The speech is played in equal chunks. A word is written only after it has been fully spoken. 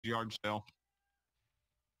yard sale.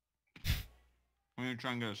 I'm gonna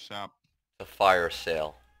try and get a sap. The fire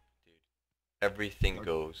sale. Dude. Everything Yard.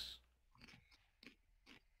 goes. You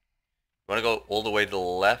wanna go all the way to the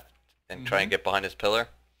left and try and get behind this pillar?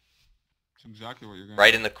 That's exactly what you're gonna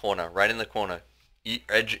Right do. in the corner, right in the corner.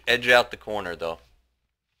 Edge out the corner though.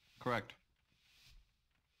 Correct.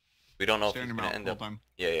 We don't know Staring if him he's gonna out end the up. whole time.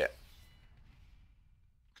 Yeah.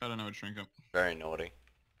 Cut another trinket. Very naughty.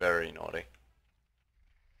 Very naughty.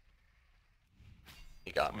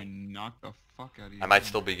 He got me. Knock the fuck out of you. I might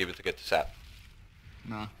still be able to get the sap.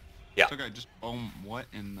 Nah. Yeah. It's okay, just boom. What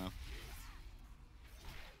in the...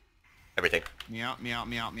 Everything. Me out. Get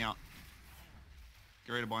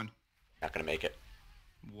ready to blind. Not gonna make it.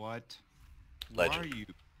 What? Legend. Why are you...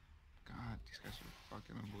 God, these guys are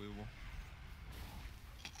fucking unbelievable.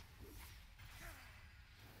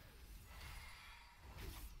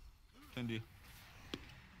 Cindy.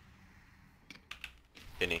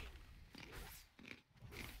 Guinea.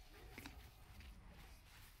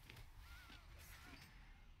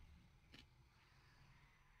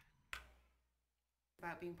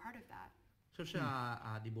 About being part of that. אני חושב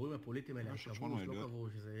שהדיבורים הפוליטיים האלה, That's כבוש, one way to לא do it.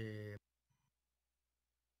 כבוש, זה...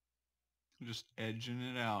 Just edging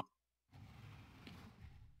it out.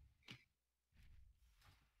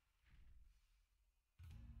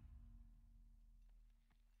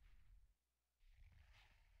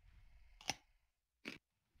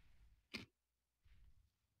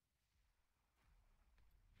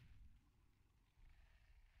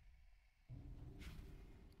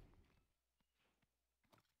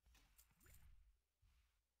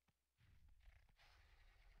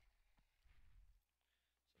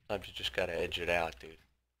 Sometimes you just gotta edge it out, dude.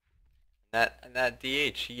 And that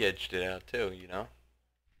DH, he edged it out too, you know?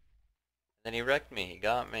 And then he wrecked me, he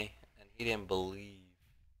got me, and he didn't believe.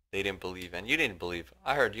 They didn't believe, and you didn't believe.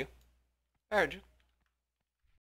 I heard you.